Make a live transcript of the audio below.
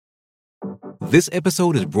This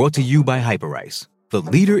episode is brought to you by Hyperice, the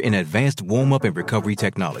leader in advanced warm-up and recovery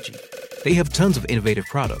technology. They have tons of innovative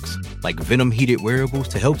products, like Venom-heated wearables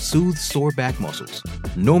to help soothe sore back muscles,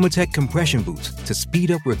 Normatec compression boots to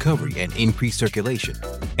speed up recovery and increase circulation,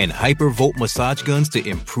 and Hypervolt massage guns to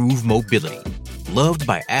improve mobility. Loved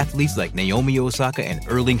by athletes like Naomi Osaka and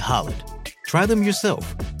Erling Haaland. Try them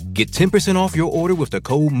yourself. Get 10% off your order with the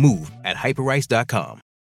code MOVE at Hyperice.com.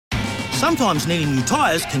 Sometimes needing new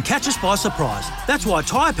tyres can catch us by surprise. That's why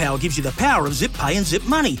Tyre Power gives you the power of Zip Pay and Zip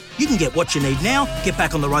Money. You can get what you need now, get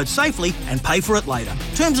back on the road safely and pay for it later.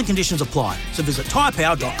 Terms and conditions apply. So visit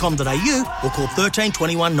tyrepower.com.au or call 13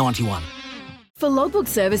 21 91. For logbook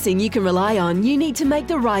servicing you can rely on, you need to make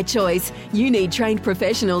the right choice. You need trained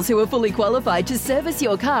professionals who are fully qualified to service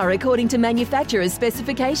your car according to manufacturer's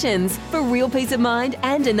specifications. For real peace of mind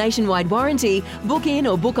and a nationwide warranty, book in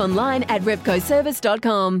or book online at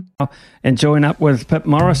repcoservice.com. And join up with Pip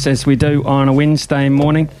Morris as we do on a Wednesday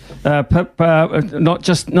morning. Pip, not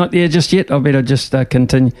there just yet. I better just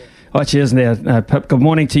continue. Oh, she isn't there, Pip. Good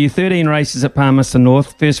morning to you. 13 races at Palmerston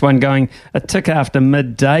North. First one going a tick after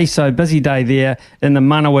midday, so busy day there in the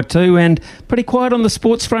Manawatu, and pretty quiet on the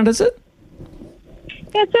sports front, is it?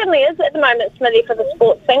 Yeah, it certainly is at the moment, Smithy, for the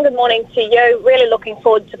sports thing. Good morning to you. Really looking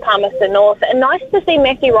forward to Palmerston North. And nice to see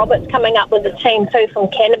Matthew Roberts coming up with the team too from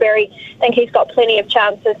Canterbury. I think he's got plenty of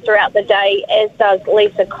chances throughout the day, as does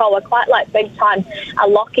Lisa Cole. Quite like big time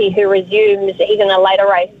Lockie, who resumes. He's in a later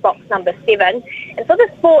race, box number 7. And for the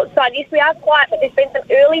sports side, yes, we are quiet, but there's been some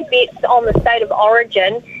early bets on the State of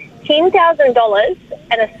Origin. $10,000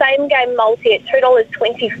 and a same-game multi at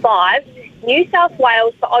 $2.25. New South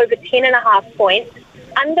Wales for over 10.5 points.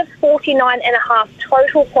 Under 49.5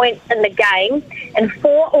 total points in the game, and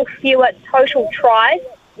 4 or fewer total tries.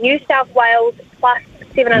 New South Wales plus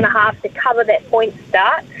 7.5 to cover that point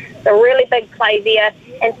start. So really big play there.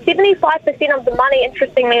 And 75% of the money,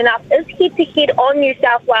 interestingly enough, is head-to-head on New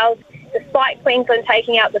South Wales, despite Queensland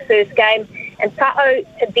taking out the first game. And Ta'o,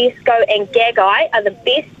 Tedesco and Gagai are the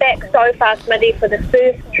best backs so far, Smithy, for the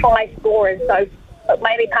first try scorers. So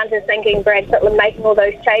maybe punters thinking Brad Fittler making all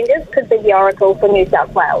those changes could be the oracle for New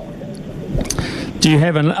South Wales. Do you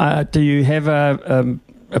have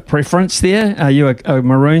a preference there? Are you a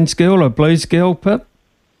Maroons girl or Blues girl, Pip?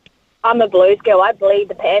 I'm a Blues girl. I bleed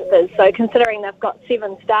the Panthers. So considering they've got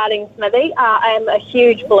 7 starting, Smithy, I am a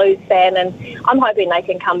huge Blues fan, and I'm hoping they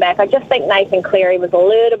can come back. I just think Nathan Cleary was a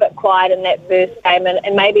little bit quiet in that first game,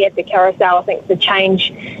 and maybe at the carousel, I think, to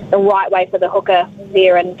change the right way for the hooker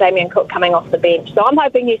there and Damien Cook coming off the bench. So I'm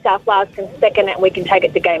hoping New South Wales can stick in it and we can take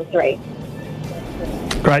it to game 3.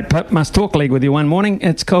 Great, Pip. Must Talk League with you one morning.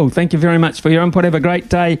 It's cool. Thank you very much for your input. Have a great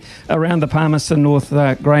day around the Palmerston North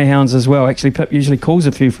Greyhounds as well. Actually, Pip usually calls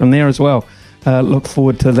a few from there as well. Look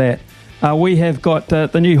forward to that. We have got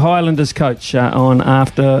the new Highlanders coach on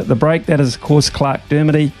after the break. That is, of course, Clark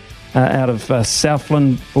Dermody out of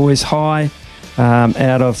Southland Boys High,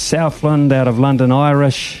 out of Southland, out of London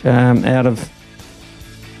Irish, out of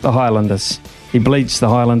the Highlanders. He bleeds the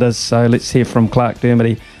Highlanders, so let's hear from Clark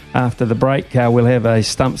Dermody. After the break, we'll have a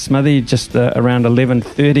Stump Smithy just around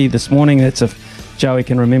 11:30 this morning. That's if Joey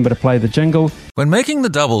can remember to play the jingle. When making the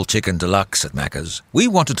double chicken deluxe at Macca's, we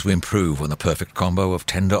wanted to improve on the perfect combo of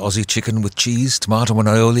tender Aussie chicken with cheese, tomato and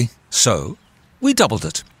aioli. So, we doubled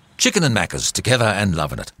it. Chicken and Macca's, together and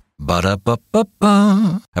loving it.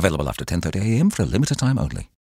 Ba-da-ba-ba-ba. Available after 10:30 a.m. for a limited time only.